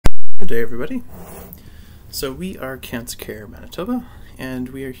Good day, everybody. So we are Cancer Care Manitoba, and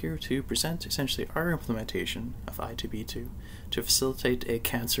we are here to present essentially our implementation of i2b2 to facilitate a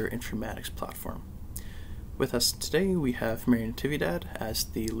cancer informatics platform. With us today, we have Mary Natividad as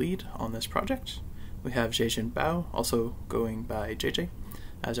the lead on this project. We have Zhejian Bao, also going by JJ,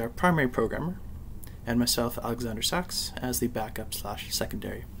 as our primary programmer, and myself, Alexander Sachs, as the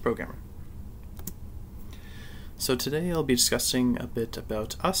backup/secondary programmer. So today I'll be discussing a bit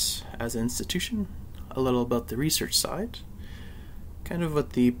about us as an institution, a little about the research side, kind of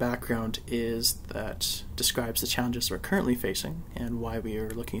what the background is that describes the challenges we're currently facing and why we are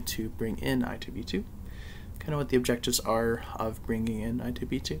looking to bring in i2b2, kind of what the objectives are of bringing in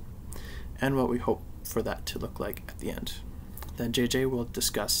i2b2, and what we hope for that to look like at the end. Then JJ will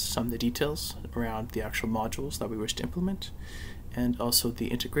discuss some of the details around the actual modules that we wish to implement, and also the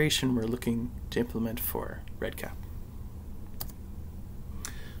integration we're looking to implement for REDCap.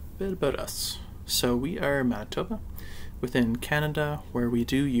 A bit about us. So we are Manitoba, within Canada, where we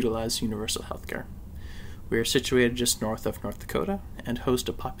do utilize universal healthcare. We are situated just north of North Dakota and host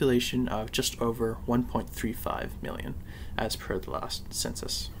a population of just over 1.35 million as per the last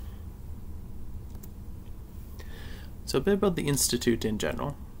census. So a bit about the Institute in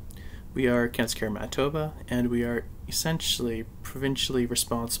general. We are Cancer Care Manitoba, and we are essentially provincially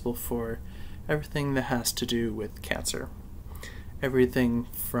responsible for everything that has to do with cancer. Everything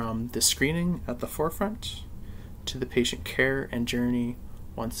from the screening at the forefront, to the patient care and journey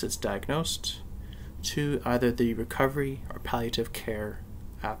once it's diagnosed, to either the recovery or palliative care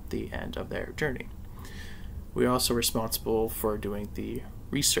at the end of their journey. We are also responsible for doing the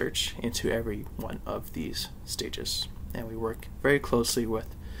research into every one of these stages, and we work very closely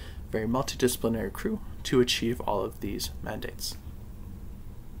with a very multidisciplinary crew to achieve all of these mandates.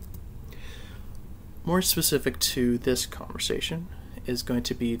 More specific to this conversation is going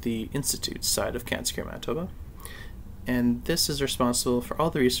to be the Institute side of Cancer Care Manitoba, and this is responsible for all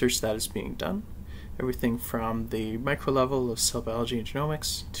the research that is being done, everything from the micro level of cell biology and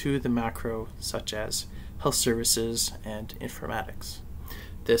genomics to the macro such as health services and informatics.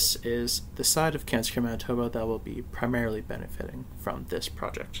 This is the side of Cancer Care Manitoba that will be primarily benefiting from this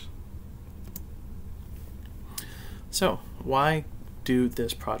project. So, why do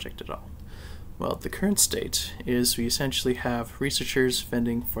this project at all? Well, the current state is we essentially have researchers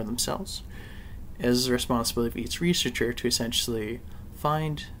fending for themselves. It is the responsibility of each researcher to essentially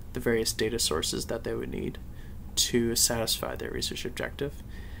find the various data sources that they would need to satisfy their research objective.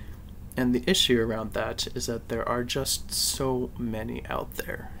 And the issue around that is that there are just so many out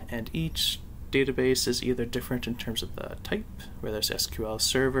there, and each database is either different in terms of the type, where there's SQL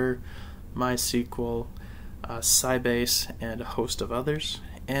Server, MySQL, Sybase, and a host of others.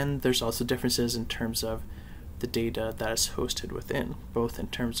 And there's also differences in terms of the data that is hosted within, both in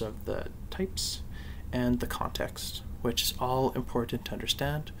terms of the types and the context, which is all important to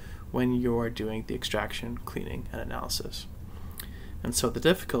understand when you're doing the extraction, cleaning, and analysis. And so the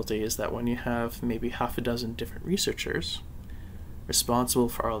difficulty is that when you have maybe half a dozen different researchers responsible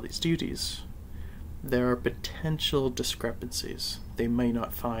for all these duties, there are potential discrepancies. They may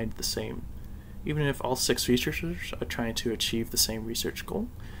not find the same. Even if all 6 researchers are trying to achieve the same research goal,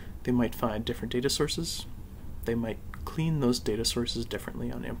 they might find different data sources, they might clean those data sources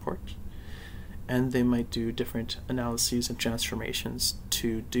differently on import, and they might do different analyses and transformations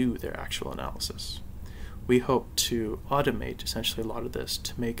to do their actual analysis. We hope to automate essentially a lot of this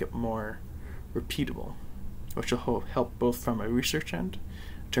to make it more repeatable, which will help both from a research end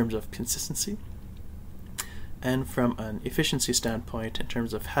in terms of consistency and from an efficiency standpoint in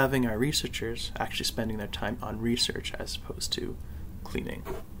terms of having our researchers actually spending their time on research as opposed to cleaning.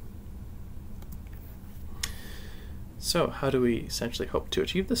 So how do we essentially hope to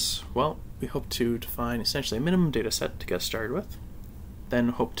achieve this? Well, we hope to define essentially a minimum data set to get started with, then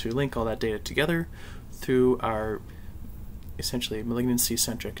hope to link all that data together through our essentially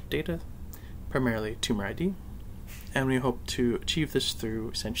malignancy-centric data, primarily tumor ID, and we hope to achieve this through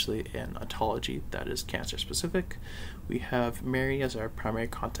essentially an ontology that is cancer-specific. We have Mary as our primary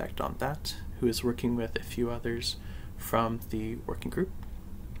contact on that, who is working with a few others from the working group.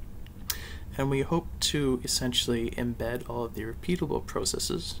 And we hope to essentially embed all of the repeatable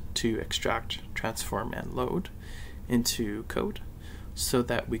processes to extract, transform, and load into code so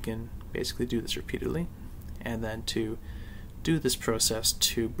that we can basically do this repeatedly, and then to do this process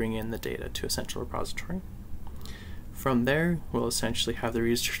to bring in the data to a central repository. From there, we'll essentially have the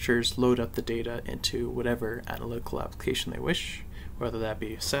researchers load up the data into whatever analytical application they wish, whether that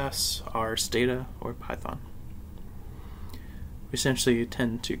be SAS, R, Stata, or Python. We essentially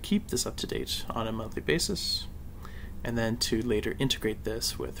tend to keep this up to date on a monthly basis, and then to later integrate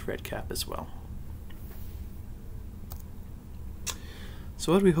this with REDCap as well.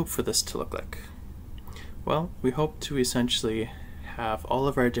 So what do we hope for this to look like? Well, we hope to essentially have all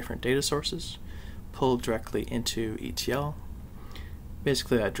of our different data sources pulled directly into ETL,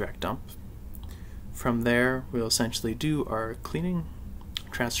 basically a direct dump. From there, we'll essentially do our cleaning,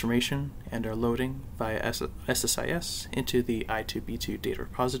 transformation, and our loading via SSIS into the i2b2 data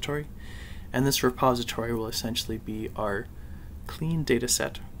repository, and this repository will essentially be our clean data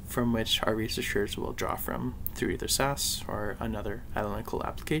set from which our researchers will draw from through either Sachs or another analytical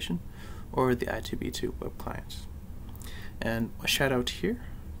application or the i2b2 web client. And a shout out here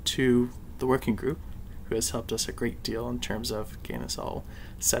to the working group who has helped us a great deal in terms of getting us all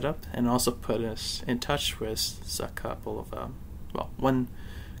set up and also put us in touch with a couple of, one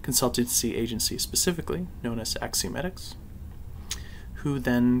consultancy agency specifically known as Axiomatics, who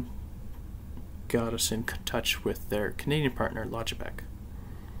then got us in touch with their Canadian partner Logitech,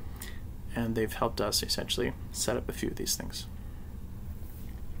 and they've helped us essentially set up a few of these things.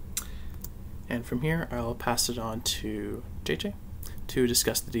 And from here I'll pass it on to JJ to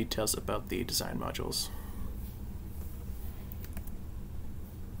discuss the details about the design modules.